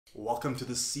Welcome to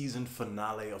the season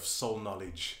finale of Soul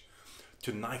Knowledge.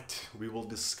 Tonight we will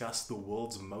discuss the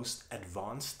world's most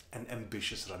advanced and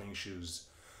ambitious running shoes,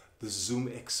 the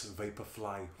Zoom X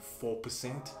Vaporfly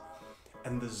 4%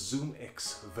 and the Zoom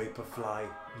X Vaporfly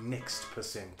Next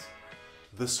percent.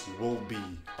 This will be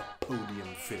a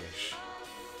podium finish.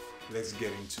 Let's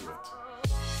get into it.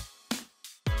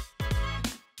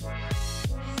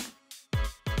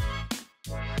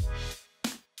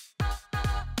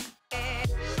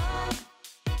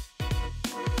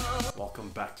 Welcome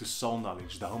back to Soul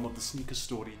Knowledge, the home of the sneaker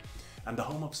story and the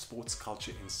home of sports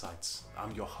culture insights.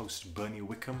 I'm your host, Bernie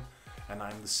Wicomb, and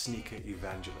I'm the sneaker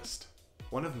evangelist.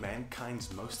 One of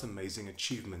mankind's most amazing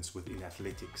achievements within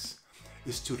athletics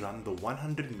is to run the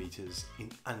 100 meters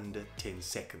in under 10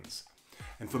 seconds.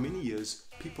 And for many years,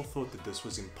 people thought that this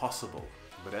was impossible.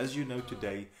 But as you know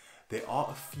today, there are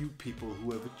a few people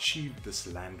who have achieved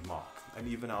this landmark, and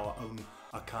even our own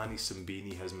Akani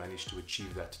Simbine has managed to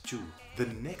achieve that too. The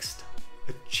next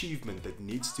achievement that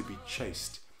needs to be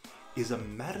chased is a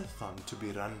marathon to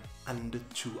be run under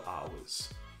 2 hours.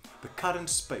 The current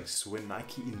space when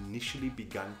Nike initially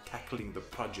began tackling the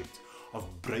project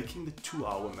of breaking the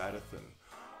 2-hour marathon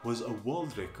was a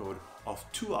world record of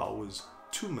 2 hours,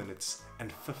 2 minutes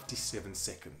and 57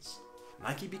 seconds.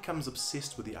 Nike becomes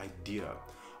obsessed with the idea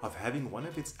of having one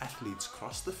of its athletes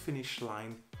cross the finish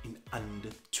line in under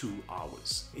 2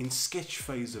 hours. In sketch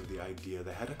phase of the idea,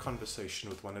 they had a conversation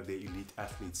with one of their elite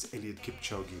athletes, Eliud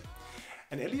Kipchoge.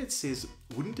 And Eliud says,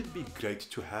 wouldn't it be great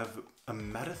to have a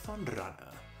marathon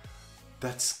runner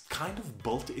that's kind of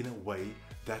built in a way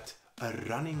that a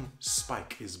running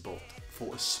spike is built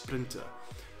for a sprinter?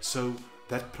 So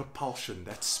that propulsion,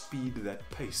 that speed, that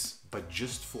pace, but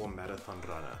just for a marathon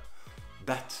runner.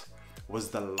 That was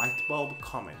the light bulb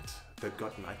comment that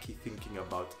got Nike thinking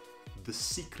about the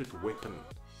secret weapon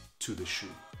to the shoe.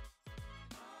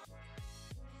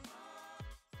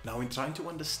 Now, in trying to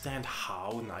understand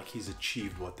how Nike's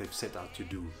achieved what they've set out to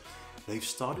do, they've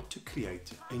started to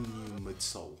create a new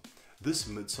midsole. This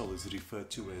midsole is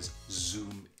referred to as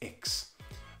Zoom X,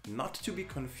 not to be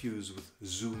confused with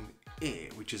Zoom Air,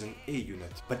 which is an air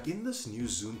unit. But in this new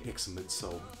Zoom X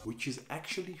midsole, which is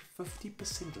actually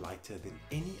 50% lighter than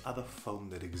any other foam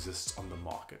that exists on the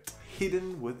market,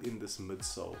 hidden within this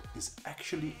midsole is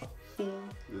actually a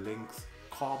full-length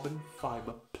carbon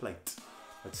fiber plate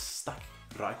that's stuck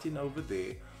right in over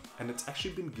there, and it's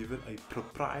actually been given a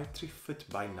proprietary fit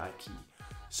by Nike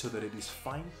so that it is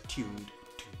fine-tuned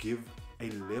to give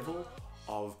a level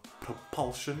of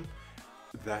propulsion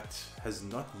that has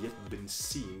not yet been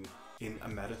seen in a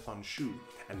marathon shoe,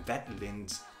 and that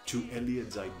lends to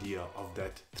Eliud's idea of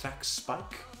that track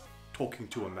spike talking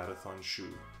to a marathon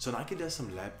shoe. So Nike does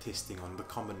some lab testing on the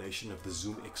combination of the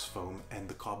Zoom X foam and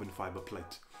the carbon fiber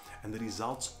plate, and the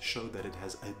results show that it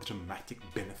has a dramatic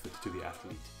benefit to the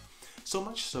athlete. So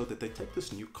much so that they take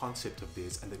this new concept of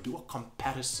theirs and they do a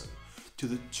comparison to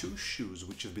the two shoes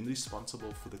which have been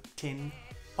responsible for the 10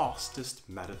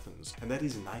 fastest marathons, and that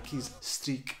is Nike's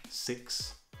Streak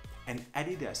 6 and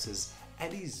Adidas's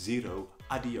Adizero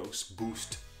Adios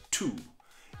Boost 2.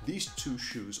 These two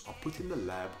shoes are put in the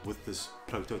lab with this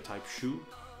prototype shoe,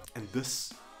 and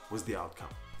this was the outcome.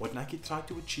 What Nike tried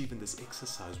to achieve in this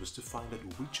exercise was to find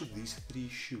out which of these three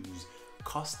shoes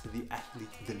cost the athlete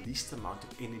the least amount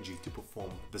of energy to perform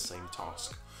the same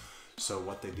task. So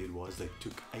what they did was they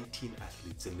took 18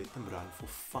 athletes and let them run for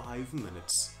 5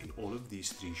 minutes in all of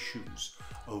these three shoes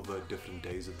over different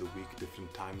days of the week,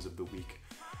 different times of the week,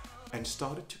 and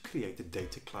started to create a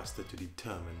data cluster to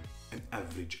determine an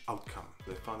average outcome.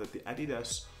 They found that the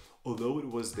Adidas, although it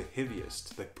was the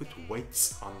heaviest, they put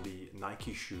weights on the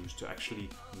Nike shoes to actually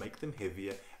make them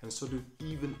heavier and sort of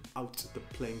even out the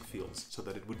playing fields so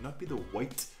that it would not be the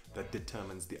weight that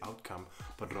determines the outcome,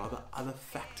 but rather other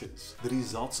factors. The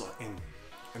results are in.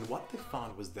 And what they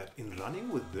found was that in running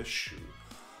with this shoe,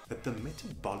 that the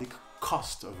metabolic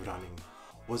cost of running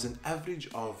was an average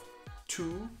of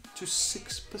 2 to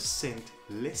 6%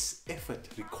 less effort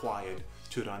required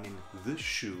to run in this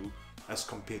shoe as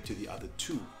compared to the other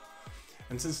two.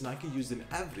 And since Nike used an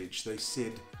average, they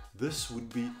said this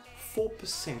would be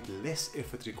 4% less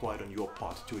effort required on your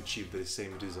part to achieve the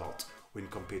same result when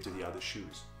compared to the other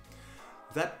shoes.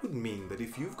 That would mean that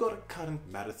if you've got a current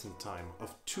marathon time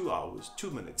of 2 hours,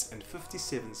 2 minutes and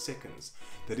 57 seconds,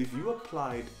 that if you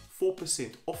applied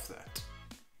 4% off that,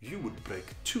 you would break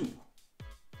 2.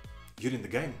 You're in the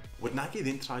game. What Nike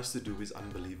then tries to do is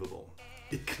unbelievable.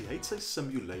 It creates a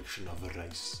simulation of a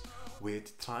race where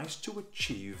it tries to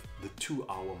achieve the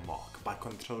 2-hour mark by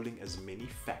controlling as many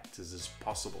factors as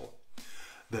possible.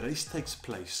 The race takes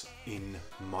place in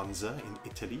Monza in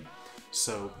Italy,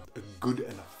 So a good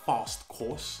and a fast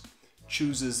course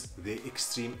chooses their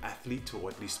extreme athlete, or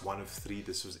at least one of three.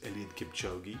 This was Eliud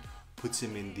Kipchoge, puts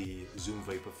him in the Zoom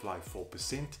Vaporfly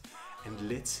 4% and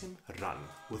lets him run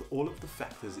with all of the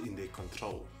factors in their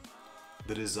control.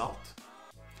 The result?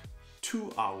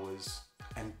 2 hours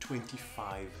and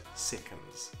 25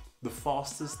 seconds. The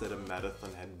fastest that a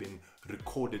marathon had been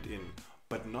recorded in,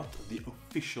 but not the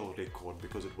official record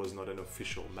because it was not an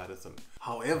official marathon.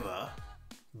 However,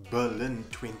 Berlin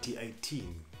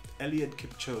 2018, Eliud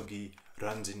Kipchoge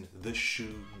runs in this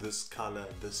shoe, this color,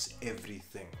 this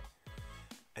everything,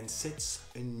 and sets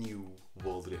a new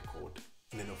world record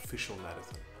in an official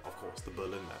marathon. Of course, the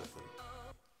Berlin Marathon.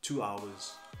 2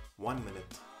 hours, 1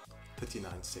 minute,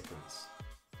 39 seconds.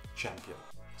 Champion.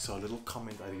 So a little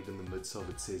comment I read in the midsole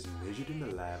that says, measured in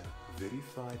the lab,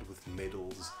 verified with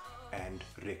medals and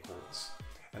records.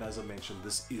 And as I mentioned,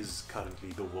 this is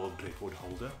currently the world record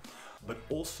holder, but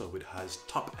also it has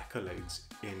top accolades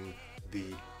in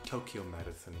the Tokyo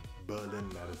Marathon, Berlin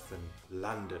Marathon,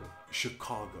 London,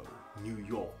 Chicago, New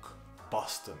York,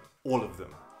 Boston, all of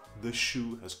them. This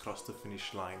shoe has crossed the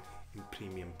finish line in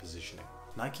premium positioning.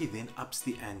 Nike then ups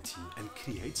the ante and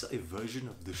creates a version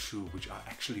of the shoe which I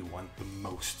actually want the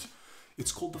most.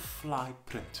 It's called the Fly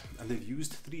Print, and they've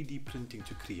used 3D printing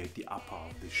to create the upper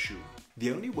of the shoe.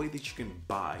 The only way that you can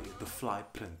buy the Fly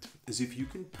Print is if you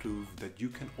can prove that you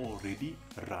can already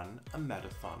run a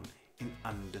marathon in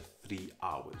under 3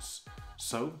 hours.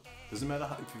 So, doesn't matter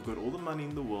if you've got all the money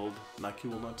in the world, Nike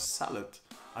will not sell it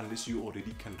unless you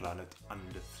already can run it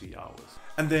under 3 hours.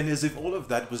 And then, as if all of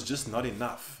that was just not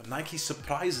enough, Nike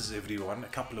surprises everyone a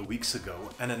couple of weeks ago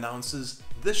and announces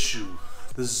this shoe,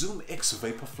 the Zoom X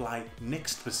Vaporfly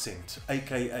Next Percent,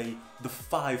 aka the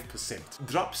 5%.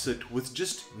 Drops it with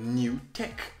just new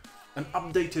tech. An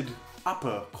updated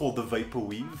upper called the Vapor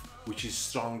Weave, which is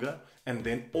stronger and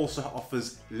then also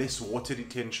offers less water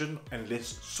retention and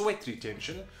less sweat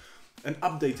retention. An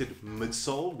updated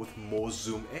midsole with more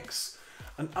Zoom X.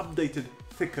 An updated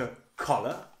thicker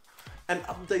collar. An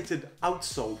updated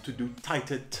outsole to do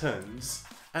tighter turns.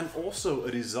 And also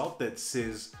a result that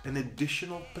says an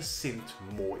additional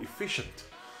 % more efficient.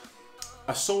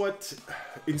 I saw it,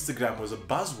 Instagram was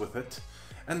abuzz with it,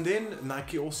 and then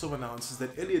Nike also announces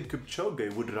that Eliud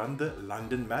Kipchoge would run the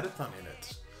London Marathon in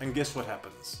it. And guess what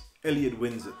happens? Eliud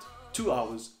wins it. 2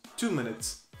 hours, 2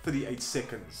 minutes, 38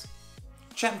 seconds.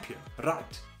 Champion,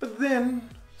 right? But then,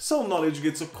 Soul Knowledge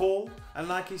gets a call, and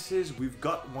Nike says, we've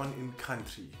got one in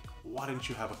country. Why don't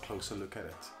you have a closer look at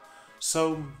it?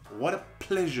 So, what a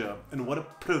pleasure and what a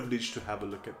privilege to have a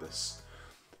look at this.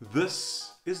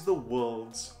 This is the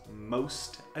world's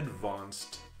most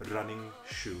advanced running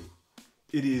shoe.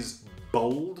 It is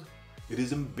bold, it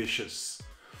is ambitious,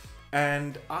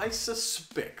 and I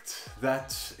suspect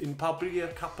that in probably a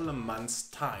couple of months'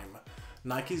 time,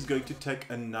 Nike is going to take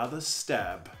another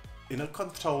stab in a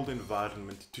controlled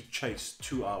environment to chase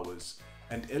 2 hours,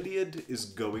 and Eliud is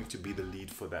going to be the lead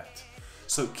for that.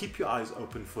 So keep your eyes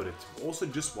open for it. Also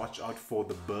just watch out for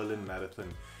the Berlin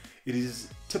Marathon. It is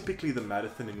typically the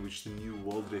marathon in which the new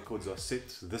world records are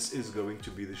set. This is going to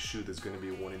be the shoe that's going to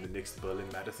be worn in the next Berlin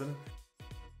Marathon.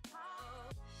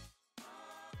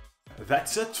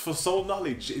 That's it for Soul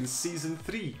Knowledge in Season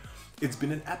 3. It's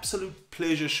been an absolute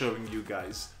pleasure showing you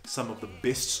guys some of the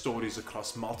best stories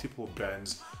across multiple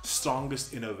brands,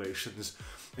 strongest innovations,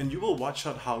 and you will watch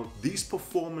out how these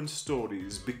performance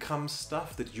stories become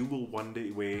stuff that you will one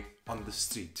day wear on the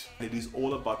street. It is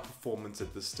all about performance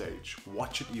at this stage.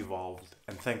 Watch it evolve,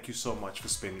 and thank you so much for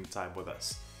spending time with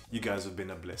us. You guys have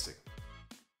been a blessing.